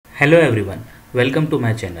Hello everyone, welcome to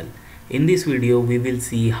my channel. In this video we will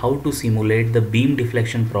see how to simulate the beam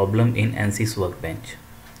deflection problem in ANSYS Workbench.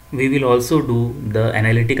 We will also do the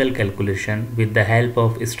analytical calculation with the help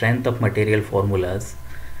of strength of material formulas,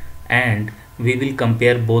 and we will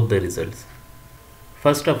compare both the results.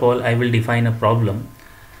 First of all, I will define a problem.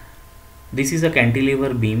 This is a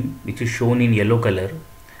cantilever beam which is shown in yellow color.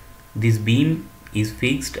 This beam is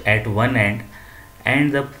fixed at one end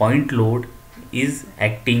and the point load is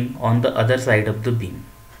acting on the other side of the beam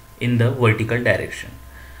in the vertical direction.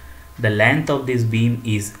 The length of this beam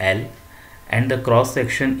is L and the cross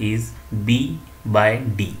section is B by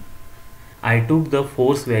D. I took the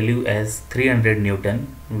force value as 300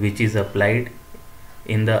 Newton, which is applied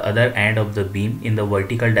in the other end of the beam in the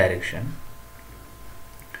vertical direction.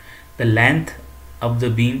 The length of the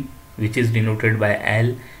beam, which is denoted by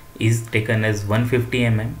L, is taken as 150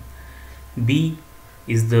 mm. B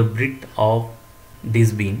is the breadth of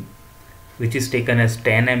this beam, which is taken as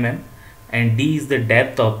 10 mm, and D is the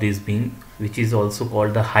depth of this beam, which is also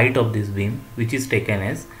called the height of this beam, which is taken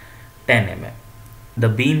as 10 mm. The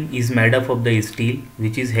beam is made up of the steel,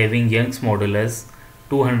 which is having Young's modulus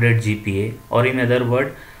 200 GPa, or in other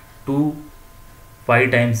words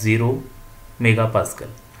 5 times 0 megapascal.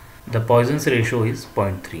 The Poisson's ratio is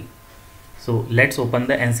 0.3. So let's open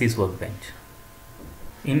the ANSYS Workbench.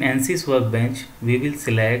 In ANSYS Workbench, we will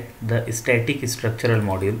select the static structural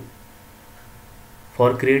module.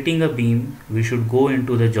 For creating a beam, we should go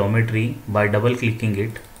into the geometry by double clicking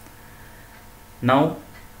it. Now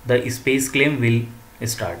the space claim will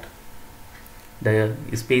start. The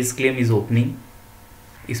space claim is opening.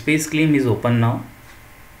 Space claim is open now.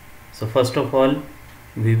 So first of all,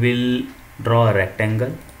 we will draw a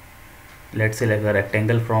rectangle. Let's select a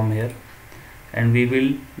rectangle from here, and we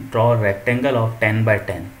will draw a rectangle of 10 by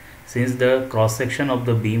 10 since the cross section of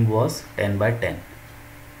the beam was 10 by 10.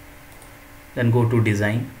 Then go to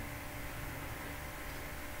design,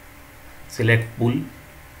 select pull,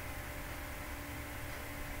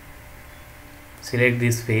 select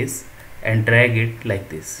this face and drag it like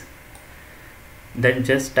this. Then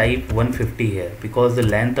just type 150 here because the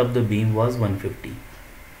length of the beam was 150.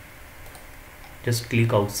 Just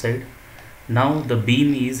click outside. Now the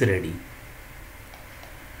beam is ready.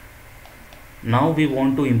 Now we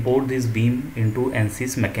want to import this beam into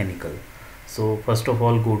ANSYS Mechanical. So first of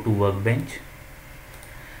all, go to Workbench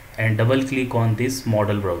and double click on this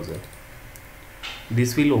model browser.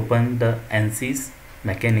 This will open the ANSYS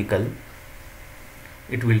Mechanical.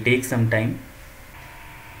 It will take some time.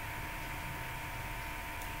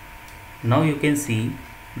 Now you can see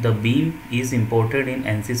the beam is imported in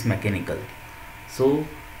ANSYS Mechanical. So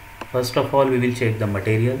first of all, we will check the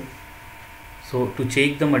material. So to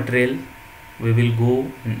check the material, we will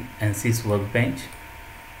go in ANSYS Workbench.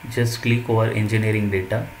 Just click over engineering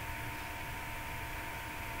data.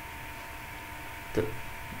 The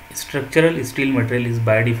structural steel material is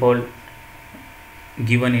by default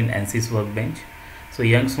given in ANSYS Workbench. So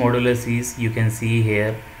Young's modulus is, you can see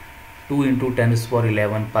here, 2 into 10 to the power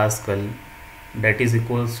 11 Pascal, that is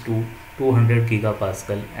equals to 200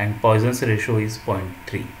 gigapascal, and Poisson's ratio is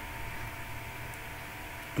 0.3.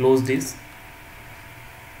 Close this,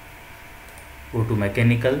 go to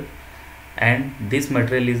mechanical, and this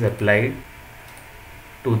material is applied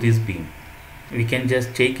to this beam. We can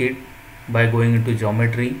just check it by going into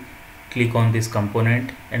geometry, click on this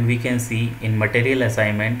component, and we can see in material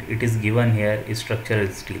assignment it is given here structural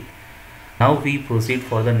steel. Now we proceed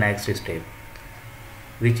for the next step,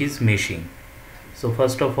 which is meshing. So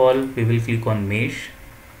first of all, we will click on mesh,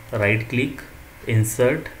 right click,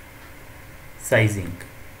 insert, sizing,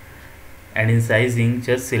 and in sizing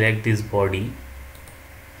just select this body,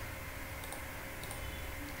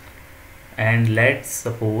 and let's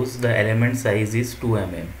suppose the element size is 2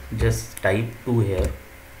 mm. Just type 2 here,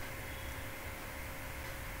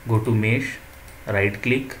 go to mesh, right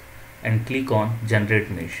click and click on generate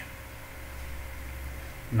mesh.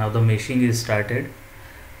 Now the meshing is started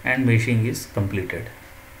and meshing is completed.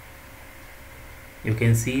 You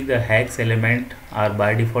can see the hex element are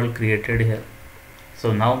by default created here.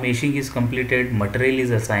 So now meshing is completed, material is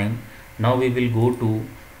assigned. Now we will go to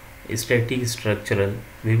static structural.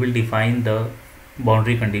 We will define the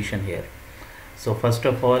boundary condition here. So first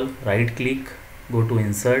of all, right click, go to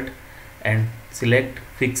insert and select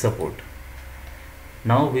fix support.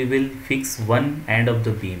 Now we will fix one end of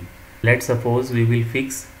the beam. Let's suppose we will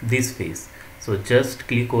fix this face. So just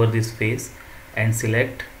click over this face and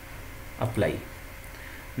select apply.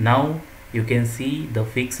 Now you can see the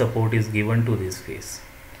fixed support is given to this face.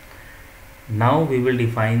 Now we will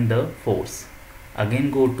define the force.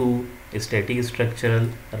 Again go to static structural,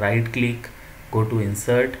 right click, go to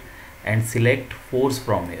insert and select force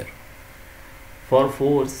from here. For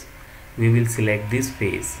force we will select this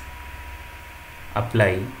face,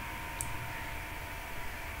 apply.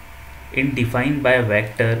 In define by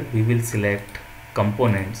vector we will select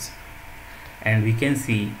components, and we can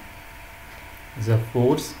see the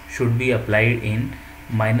force should be applied in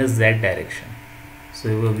 -z direction. So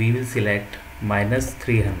we will select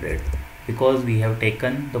 -300 because we have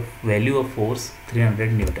taken the value of force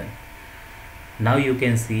 300 Newton. Now you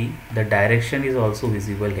can see the direction is also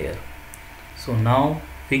visible here. So now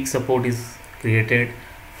fixed support is created,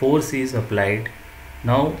 force is applied.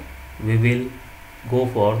 Now we will go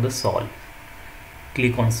for the solve.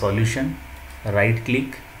 Click on solution, right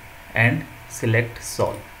click and select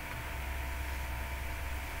solve.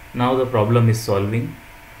 Now the problem is solving.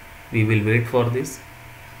 We will wait for this.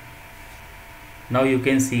 Now you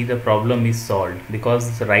can see the problem is solved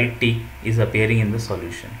because the right tick is appearing in the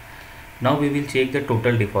solution. Now we will check the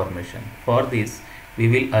total deformation. For this we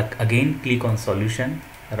will again click on solution,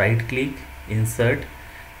 right click, insert,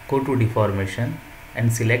 go to deformation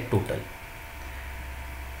and select total.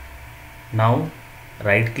 Now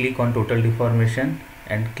right click on total deformation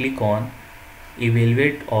and click on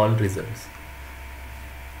evaluate all results.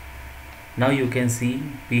 Now you can see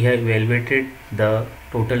we have evaluated the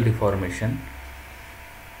total deformation.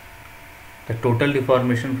 The total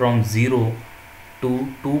deformation from 0 to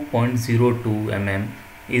 2.02 mm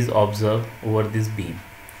is observed over this beam,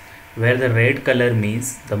 where the red color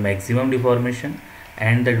means the maximum deformation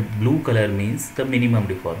and the blue color means the minimum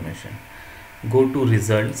deformation. Go to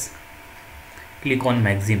results, click on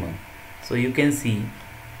maximum. So you can see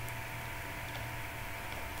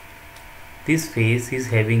this face is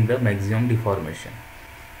having the maximum deformation.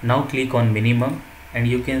 Now click on minimum and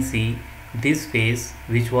you can see this face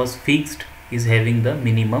which was fixed is having the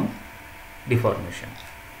minimum deformation.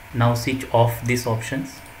 Now switch off these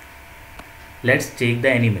options. Let's check the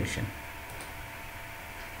animation.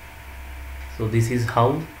 So this is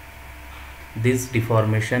how this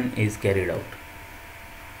deformation is carried out.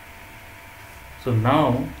 So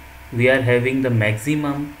now we are having the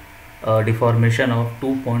maximum deformation of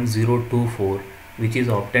 2.024, which is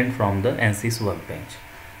obtained from the ANSYS Workbench.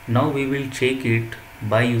 Now we will check it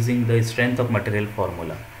by using the strength of material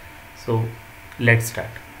formula. So let's start.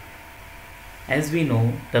 As we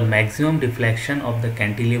know, the maximum deflection of the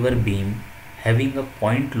cantilever beam having a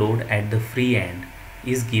point load at the free end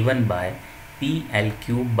is given by PL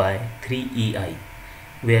cube by 3EI,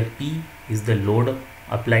 where P is the load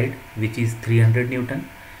applied, which is 300 Newton,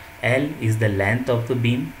 L is the length of the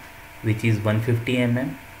beam, which is 150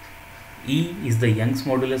 mm, E is the Young's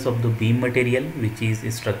modulus of the beam material, which is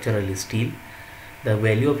structural steel. The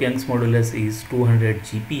value of Young's modulus is 200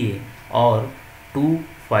 GPa or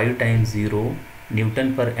 5 times 0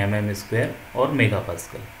 Newton per mm square or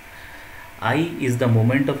megapascal. I is the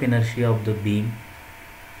moment of inertia of the beam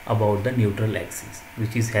about the neutral axis,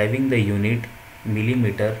 which is having the unit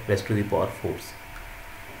millimeter raised to the power force.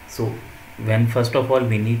 So when first of all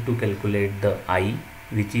we need to calculate the I,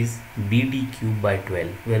 which is BD cube by 12,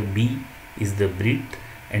 where B is the breadth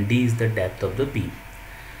and D is the depth of the beam,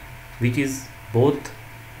 which is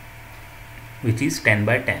 10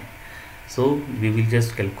 by 10. So we will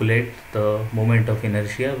just calculate the moment of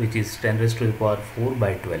inertia, which is 10 raised to the power 4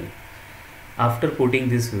 by 12. After putting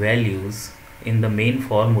these values in the main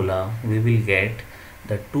formula, we will get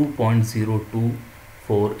the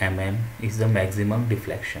 2.024 mm is the maximum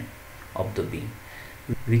deflection of the beam,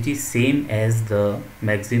 which is same as the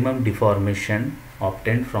maximum deformation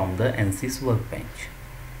obtained from the ANSYS Workbench.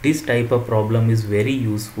 This type of problem is very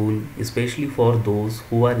useful, especially for those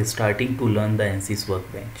who are starting to learn the ANSYS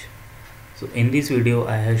Workbench. So in this video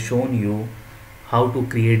I have shown you how to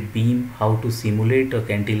create beam, how to simulate a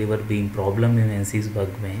cantilever beam problem in ANSYS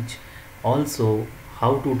Workbench, also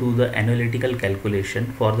how to do the analytical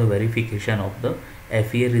calculation for the verification of the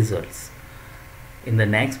FEA results. In the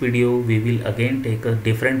next video we will again take a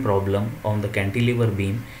different problem on the cantilever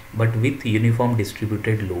beam but with uniform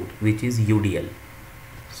distributed load, which is UDL.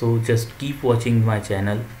 So just keep watching my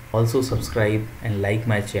channel, also subscribe and like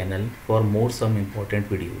my channel for more some important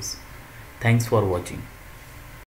videos. Thanks for watching.